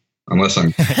anymore unless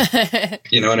I'm,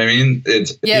 you know what I mean?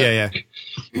 Yeah.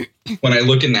 When I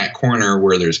look in that corner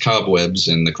where there's cobwebs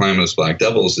and the Calamitous Black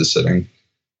Devils is sitting,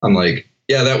 I'm like,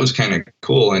 yeah, that was kind of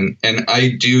cool. And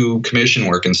I do commission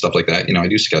work and stuff like that. I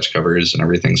do sketch covers and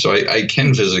everything. So I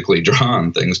can physically draw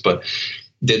on things, but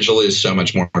digital is so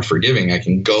much more forgiving. I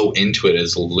can go into it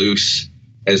as loose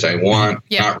as I want,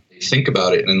 not really think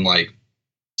about it. And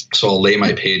so I'll lay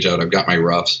my page out. I've got my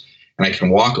roughs and I can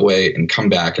walk away and come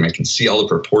back and I can see all the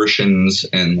proportions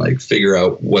and figure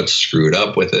out what's screwed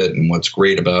up with it and what's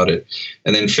great about it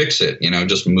and then fix it,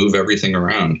 just move everything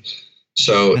around.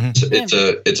 So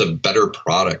it's a better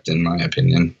product in my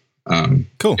opinion.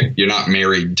 Cool. You're not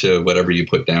married to whatever you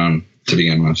put down to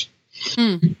begin with.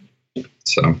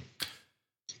 So,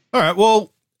 all right.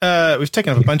 Well, we've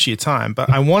taken up a bunch of your time, but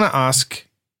I want to ask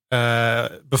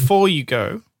before you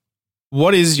go,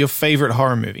 what is your favorite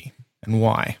horror movie and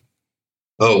why?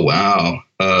 Oh wow,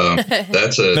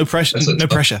 that's a no pressure. No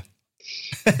pressure.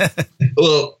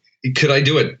 Well, could I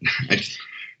do it?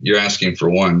 You're asking for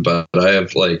one, but I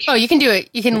have Oh, you can do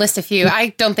it. You can list a few. I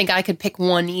don't think I could pick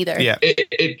one either. Yeah.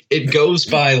 It goes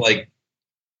by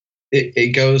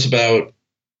it goes about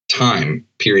time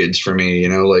periods for me,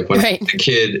 when I was a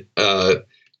kid,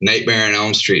 Nightmare on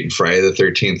Elm Street and Friday the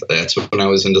 13th, that's when I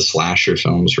was into slasher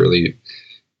films really,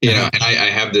 and I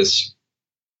have this,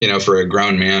 for a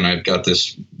grown man, I've got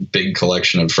this big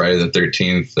collection of Friday the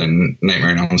 13th and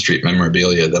Nightmare on Elm Street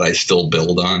memorabilia that I still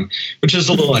build on, which is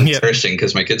a little embarrassing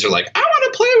because my kids are like, I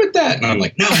want to play with that. And I'm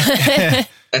like, no,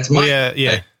 that's mine.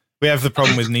 Yeah. We have the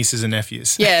problem with nieces and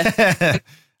nephews. Yeah.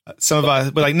 Some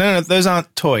of we're like, no, those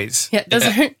aren't toys. Yeah,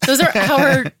 those are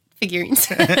our figurines.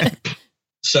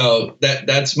 So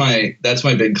that's my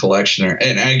big collection.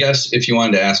 And I guess if you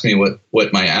wanted to ask me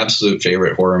what my absolute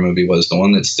favorite horror movie was, the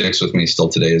one that sticks with me still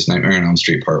today is Nightmare on Elm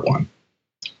Street Part 1.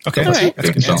 Okay, that's a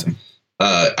good answer.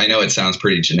 I know it sounds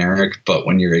pretty generic, but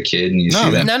when you're a kid and you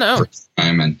see that for the first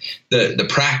time, and the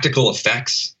practical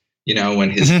effects,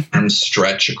 when his arms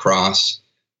stretch across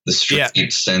the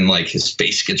streets and his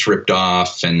face gets ripped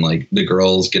off and the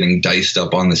girl's getting diced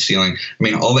up on the ceiling. I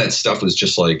mean, all that stuff was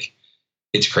just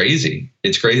it's crazy.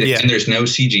 It's crazy. Yeah. And there's no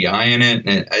CGI in it.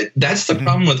 And that's the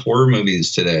problem with horror movies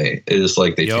today is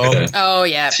they try to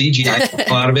CGI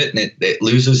a lot of it and it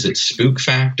loses its spook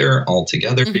factor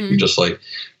altogether. You're just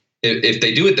if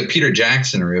they do it the Peter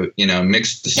Jackson route,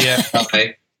 mix the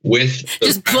CGI with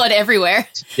just blood everywhere.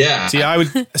 Yeah.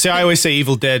 I always say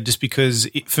Evil Dead just because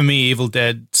for me, Evil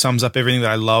Dead sums up everything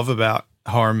that I love about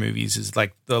horror movies is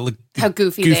the how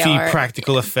goofy they are.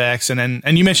 Practical effects.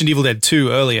 And you mentioned Evil Dead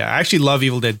 2 earlier. I actually love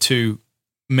Evil Dead 2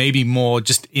 maybe more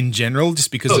just in general,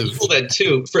 just because of Evil Dead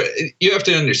 2. You have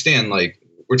to understand,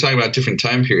 we're talking about different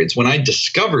time periods. When I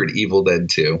discovered Evil Dead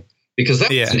 2, because that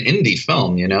was an indie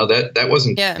film, that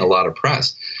wasn't a lot of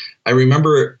press. I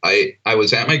remember I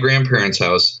was at my grandparents'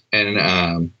 house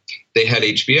and they had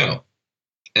HBO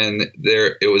and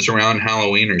it was around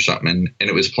Halloween or something and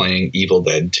it was playing Evil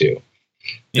Dead 2.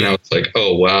 And I was like,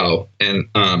 oh, wow. And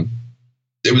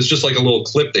it was just a little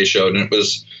clip they showed. And it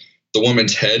was the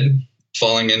woman's head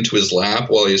falling into his lap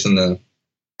while he's in the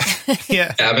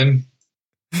cabin.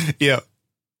 Yeah.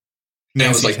 And I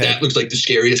was like, that looks like the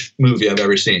scariest movie I've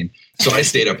ever seen. So I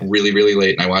stayed up really, really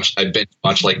late. And I watched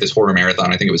this horror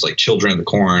marathon. I think it was Children of the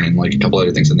Corn and a couple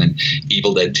other things. And then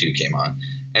Evil Dead 2 came on.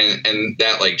 And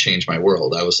that changed my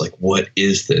world. I was like, what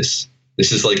is this?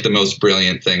 this is like the most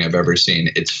brilliant thing I've ever seen.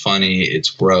 It's funny, it's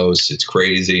gross, it's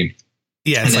crazy.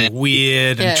 Yeah, it's like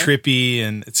weird and trippy,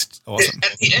 and it's awesome.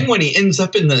 At the end, when he ends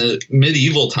up in the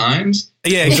medieval times.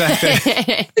 Yeah,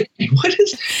 exactly. What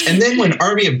is? And then when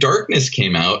Army of Darkness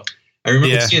came out, I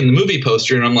remember seeing the movie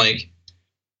poster, and I'm like,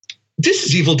 this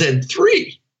is Evil Dead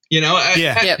 3. You know, I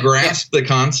hadn't grasped the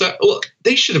concept. Well,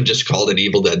 they should have just called it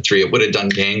Evil Dead 3. It would have done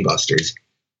gangbusters.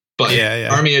 But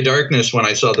Army of Darkness, when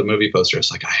I saw the movie poster, I was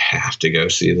like, I have to go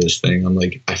see this thing. I'm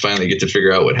like, I finally get to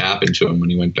figure out what happened to him when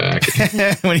he went back.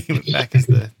 When he went back is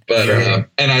the... But,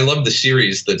 and I love the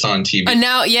series that's on TV. And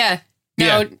now,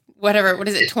 whatever, what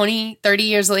is it, 20, 30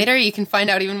 years later, you can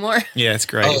find out even more. Yeah, it's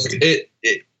great.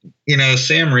 You know,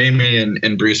 Sam Raimi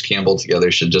and Bruce Campbell together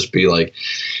should just be like,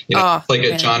 you know,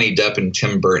 a Johnny Depp and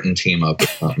Tim Burton team up or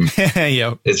something.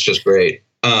 It's just great.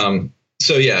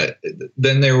 So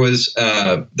then there was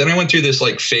then I went through this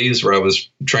like phase where I was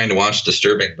trying to watch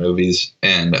disturbing movies,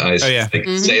 and I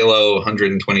Salo,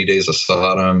 120 Days of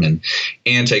Sodom, and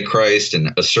Antichrist,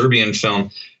 and a Serbian film.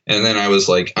 And then I was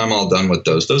like, I'm all done with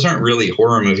those. Those aren't really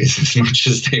horror movies as much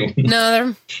as they.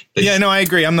 No, I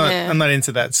agree. I'm not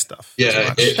into that stuff.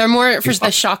 Yeah, they're more for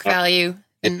the shock value.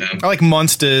 And I like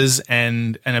monsters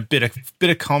and a bit of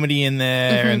comedy in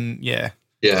there, and Yeah.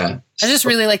 I just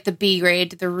really like the B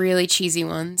grade, the really cheesy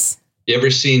ones. You ever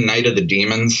seen Night of the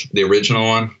Demons, the original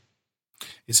one?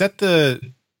 Is that the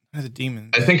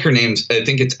Demons? I think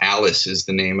it's Alice is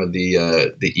the name of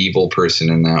the evil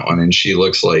person in that one, and she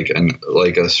looks like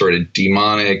a sort of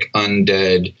demonic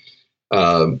undead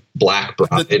black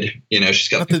bride. She's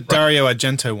got not the Dario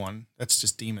Argento one. That's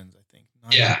just demons, I think.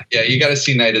 Yeah, you got to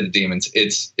see Night of the Demons.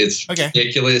 It's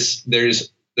ridiculous.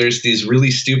 There's these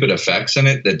really stupid effects in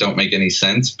it that don't make any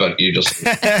sense, but you just...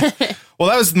 Well,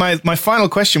 that was my final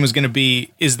question was going to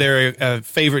be, is there a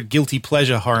favorite guilty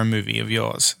pleasure horror movie of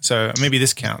yours? So maybe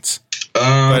this counts.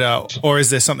 Or is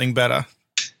there something better?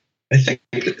 I think,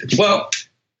 well,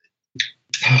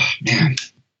 man,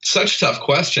 such tough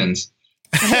questions.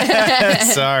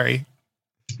 Sorry.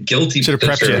 Guilty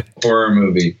pleasure horror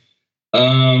movie.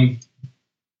 They're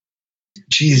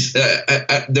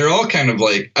all kind of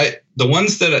like the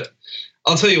ones that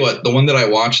I'll tell you what, the one that I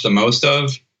watch the most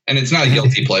of, and it's not a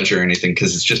guilty pleasure or anything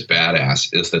because it's just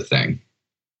badass, is The Thing.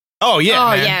 Oh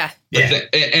yeah, man.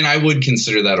 And I would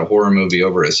consider that a horror movie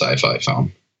over a sci-fi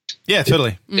film. Yeah,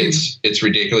 totally. It's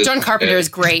ridiculous. John Carpenter is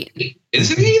great,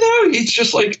 isn't he? Though it's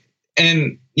just like,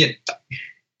 and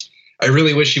I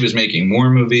really wish he was making more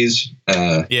movies.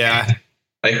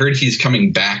 I heard he's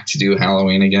coming back to do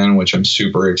Halloween again, which I'm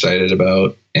super excited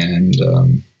about. And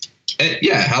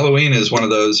Halloween is one of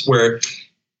those where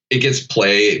it gets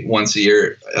play once a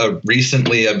year.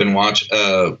 Recently, I've been watching,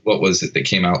 what was it that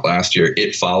came out last year?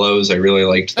 It Follows. I really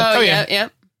liked that. Oh, yeah.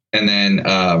 And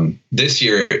then this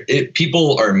year,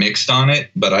 people are mixed on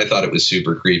it, but I thought it was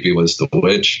super creepy, was The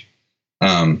Witch.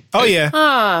 People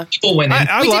went in.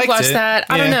 I we liked did watch it. that.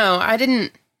 I don't know. I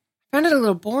found it a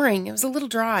little boring. It was a little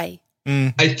dry.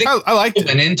 I think I liked it.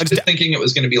 Went into it thinking it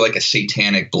was going to be like a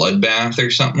satanic bloodbath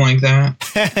or something like that.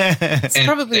 That's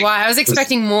probably why I was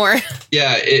expecting more.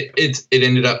 Yeah, it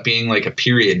ended up being like a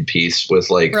period piece with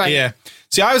like Yeah.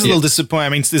 See, I was a little disappointed. I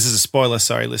mean, this is a spoiler.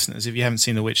 Sorry, listeners, if you haven't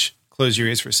seen The Witch, close your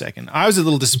ears for a second. I was a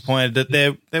little disappointed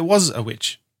that there was a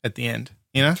witch at the end.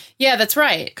 You know? Yeah, that's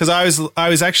right. Because I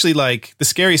was actually like, the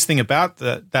scariest thing about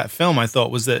that film, I thought,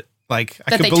 was that. Like,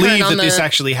 I could believe that this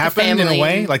actually happened in a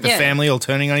way, like the family all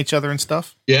turning on each other and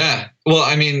stuff. Yeah. Well,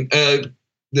 I mean, because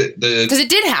it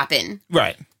did happen.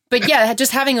 Right. But yeah,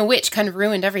 just having a witch kind of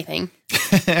ruined everything.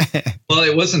 Well,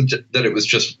 it wasn't that it was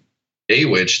just a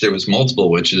witch. There was multiple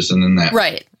witches. And then that.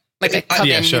 Right. Like a coven.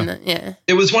 Yeah, sure.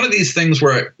 It was one of these things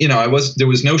where, there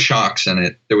was no shocks in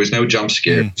it. There was no jump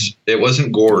scares. It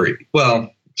wasn't gory.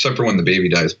 Well, except for when the baby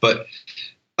dies. But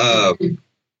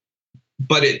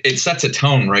it sets a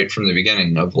tone right from the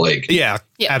beginning of like, yeah.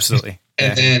 Absolutely.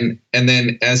 And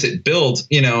then as it builds,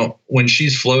 when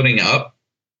she's floating up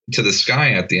to the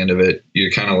sky at the end of it, you're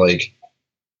kind of like,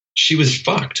 she was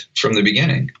fucked from the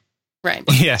beginning. Right.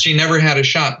 Yeah. She never had a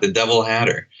shot. The devil had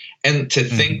her. And to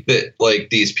think that like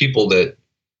these people that,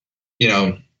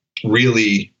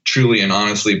 really, truly and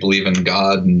honestly believe in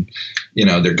God and,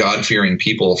 they're God-fearing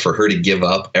people, for her to give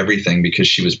up everything because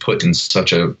she was put in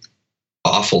such a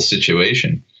awful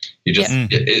situation. You just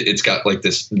it's got like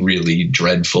this really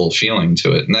dreadful feeling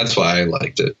to it, and that's why I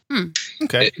liked it.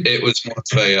 Okay. It was more of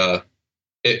a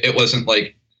it wasn't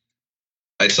like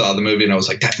I saw the movie and I was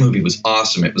like, that movie was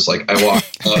awesome. It was like I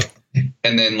walked up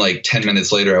and then like 10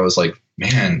 minutes later I was like,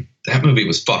 man, that movie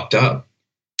was fucked up.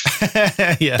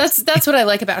 Yeah. That's what I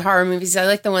like about horror movies. I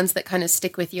like the ones that kind of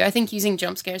stick with you. I think using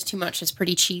jump scares too much is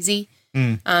pretty cheesy.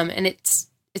 And it's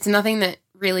nothing that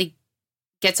really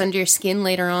gets under your skin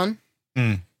later on.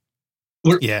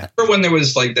 Remember when there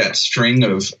was like that string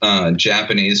of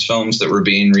Japanese films that were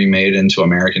being remade into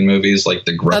American movies, like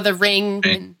The Ring.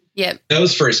 And,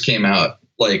 those first came out.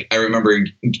 Like, I remember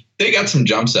they got some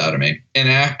jumps out of me. And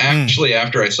actually,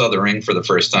 after I saw The Ring for the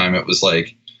first time, it was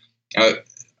like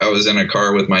I was in a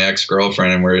car with my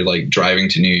ex-girlfriend and we're like driving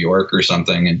to New York or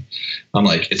something. And I'm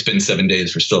like, it's been 7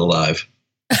 days. We're still alive.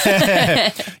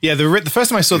 The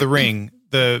first time I saw The Ring,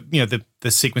 the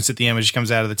sequence at the end where she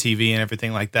comes out of the TV and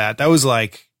everything like that, that was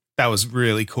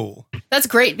really cool. That's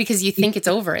great because you think it's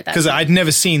over at that because I'd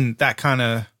never seen that kind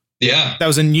of that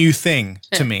was a new thing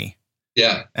to me.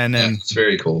 And then it's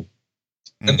very cool.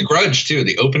 And The Grudge too,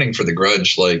 the opening for The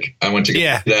Grudge, like I went to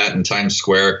get that in Times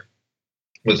Square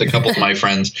with a couple of my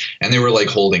friends, and they were like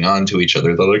holding on to each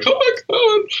other. They're like, oh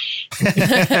my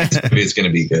God, this movie's going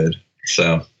to be good.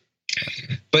 So,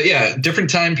 but yeah, different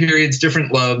time periods,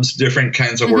 different loves, different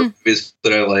kinds of horror movies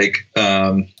that I like.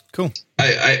 Cool.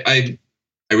 I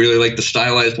really like the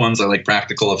stylized ones. I like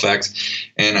practical effects,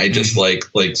 and I just like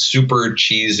super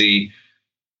cheesy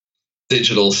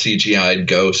digital CGI'd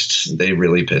ghosts. They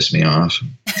really piss me off.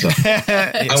 So,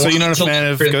 so you're not a fan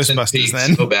of Ghostbusters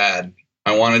then? So bad.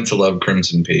 I wanted to love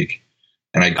Crimson Peak,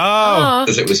 and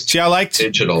because it was I liked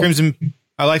digital.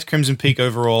 I liked Crimson Peak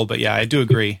overall, but yeah, I do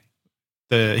agree.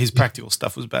 His practical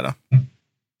stuff was better.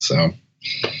 So,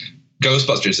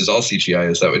 Ghostbusters is all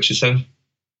CGI. Is that what you said?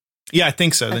 Yeah, I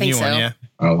think so. The new one, yeah.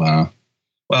 Oh wow.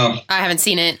 Well, I haven't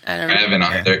seen it. I haven't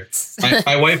either.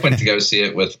 My wife went to go see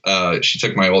it with. She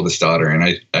took my oldest daughter, and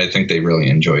I think they really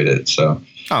enjoyed it. So.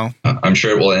 I'm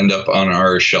sure it will end up on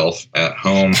our shelf at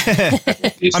home.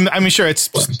 I'm sure it's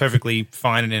perfectly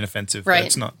fine and inoffensive. Right. But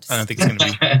it's not. I don't think it's going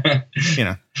to be,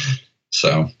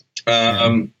 So,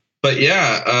 but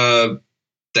yeah,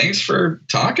 thanks for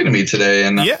talking to me today.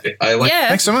 And I like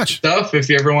thanks so much. Stuff. If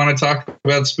you ever want to talk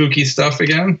about spooky stuff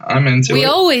again, I'm into it. We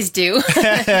always do.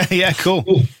 Yeah,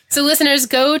 cool. So listeners,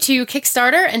 go to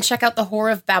Kickstarter and check out The Horror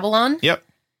of Babylon. Yep.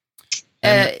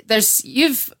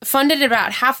 You've funded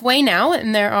about halfway now,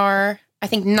 and there are, I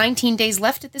think, 19 days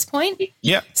left at this point.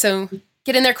 Yeah. So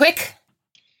get in there quick.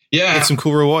 Yeah. Get some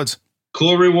cool rewards.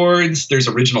 There's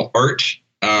original art,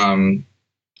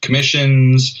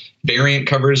 commissions, variant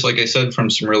covers, like I said, from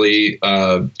some really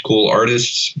cool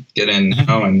artists. Get in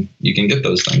now, and you can get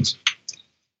those things.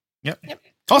 Yep.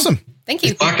 Awesome. Thank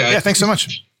you. Guys. Yeah, thanks so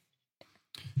much.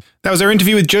 That was our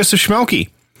interview with Joseph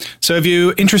Schmalke. So if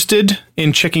you're interested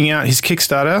in checking out his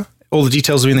Kickstarter, all the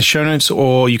details are in the show notes,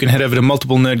 or you can head over to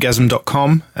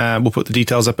multiplenerdgasm.com. We'll put the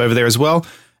details up over there as well.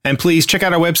 And please check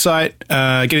out our website,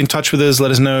 get in touch with us, let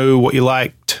us know what you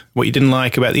liked, what you didn't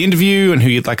like about the interview, and who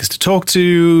you'd like us to talk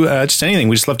to, just anything.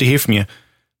 We just love to hear from you.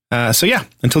 So yeah,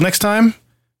 until next time,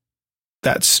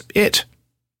 that's it.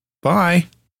 Bye.